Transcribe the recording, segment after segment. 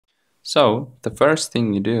So the first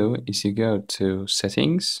thing you do is you go to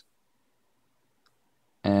Settings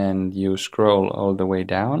and you scroll all the way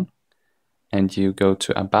down and you go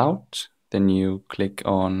to About, then you click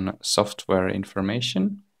on Software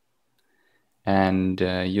Information and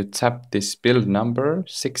you tap this build number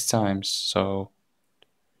 6 times. And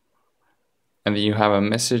then you have a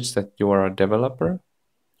message that you are a developer.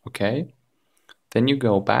 Okay. Then you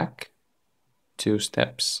go back 2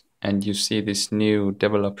 steps and you see this new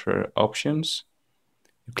developer options.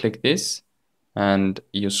 You click this and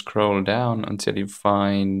you scroll down until you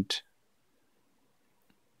find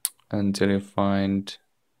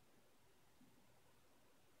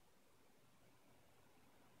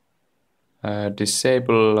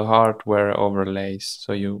disable hardware overlays.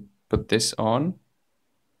 So you put this on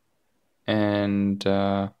and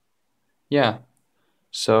yeah.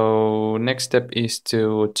 So next step is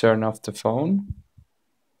to turn off the phone.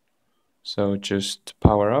 So just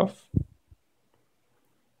power off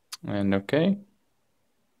and okay.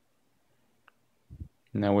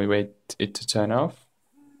 Now we wait it to turn off.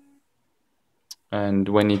 And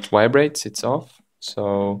when it vibrates, it's off.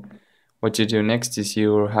 So what you do next is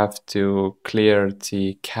you have to clear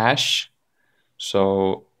the cache.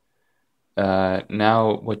 So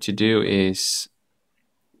now what you do is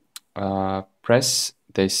press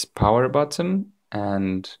this power button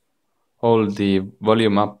and hold the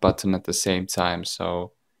volume up button at the same time.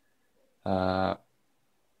 So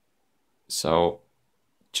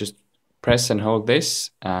just press and hold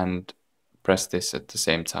this and press this at the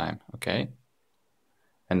same time, okay?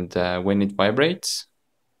 And when it vibrates,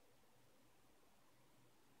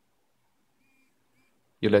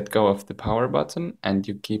 you let go of the power button and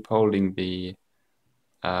you keep holding the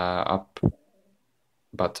up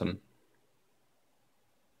button.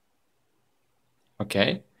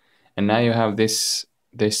 Okay, and now you have this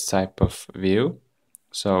type of view.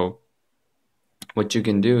 So what you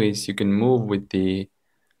can do is you can move with the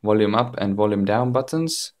volume up and volume down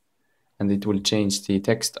buttons and it will change the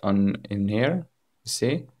text in here, you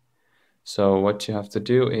see? So what you have to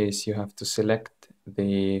do is you have to select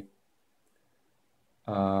the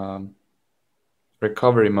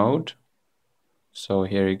recovery mode. So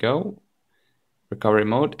here you go, recovery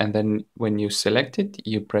mode, and then when you select it,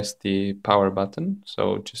 you press the power button.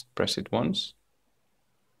 So just press it once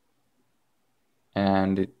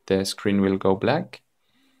and the screen will go black,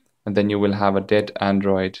 and then you will have a dead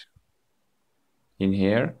Android in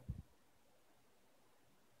here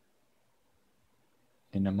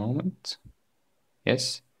in a moment.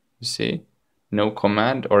 Yes, you see, no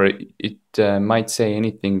command, or it might say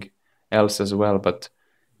anything else as well, but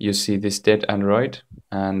you see this dead Android.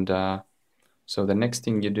 And so the next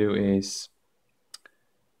thing you do is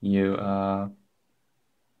you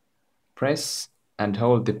press and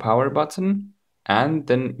hold the power button, and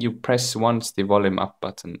then you press once the volume up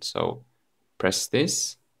button. So press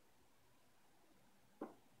this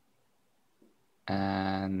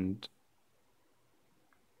and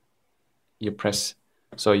you press,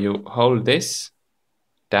 so you hold this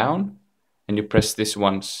down and you press this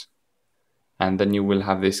once, and then you will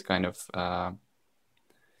have this kind of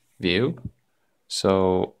view.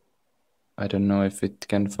 So I don't know if it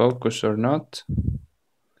can focus or not.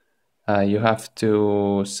 You have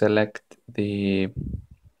to select the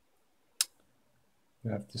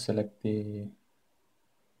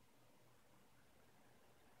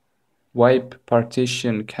wipe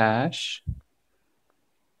partition cache.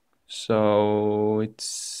 So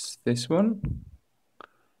it's this one.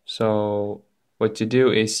 So what you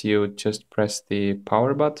do is you just press the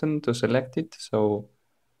power button to select it. So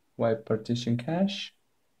wipe partition cache.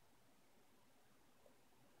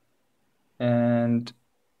 And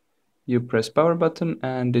you press power button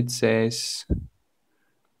and it says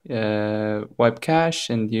wipe cache,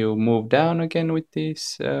 and you move down again with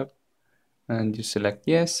this and you select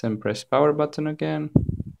yes and press power button again.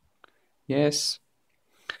 Yes.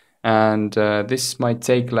 And this might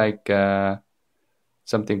take like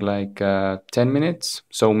something like 10 minutes.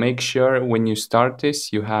 So make sure when you start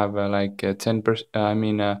this, you have like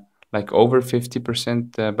 10%, like over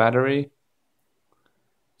 50% battery.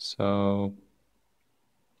 So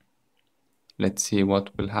let's see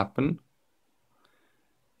what will happen.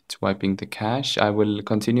 It's wiping the cache. I will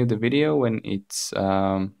continue the video when it's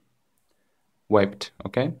wiped,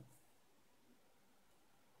 okay?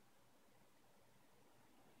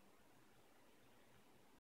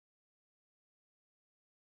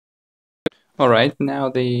 All right, now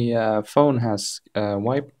the phone has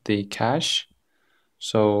wiped the cache.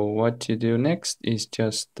 So what you do next is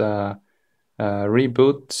just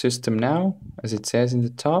reboot system now, as it says in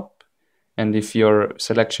the top, And if your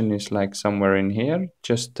selection is like somewhere in here,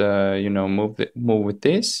 just move with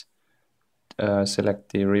this.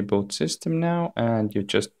 Select the reboot system now, and you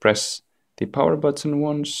just press the power button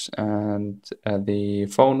once, and the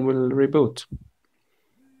phone will reboot.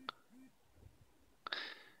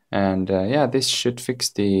 And yeah, this should fix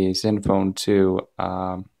the Zenfone 2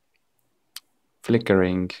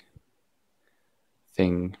 flickering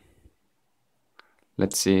thing.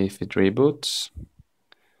 Let's see if it reboots.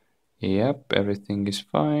 Yep, everything is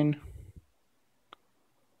fine.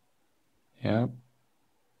 Yep.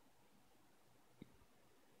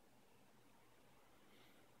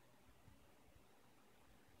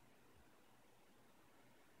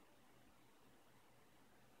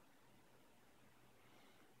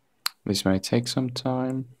 This might take some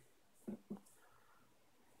time.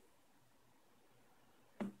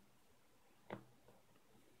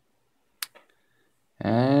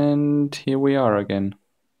 And here we are again.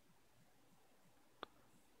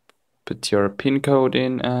 Put your PIN code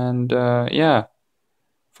in, and yeah,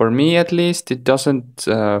 for me at least, it doesn't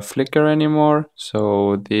flicker anymore,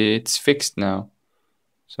 so it's fixed now.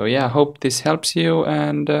 So yeah, hope this helps you,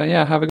 and yeah, have a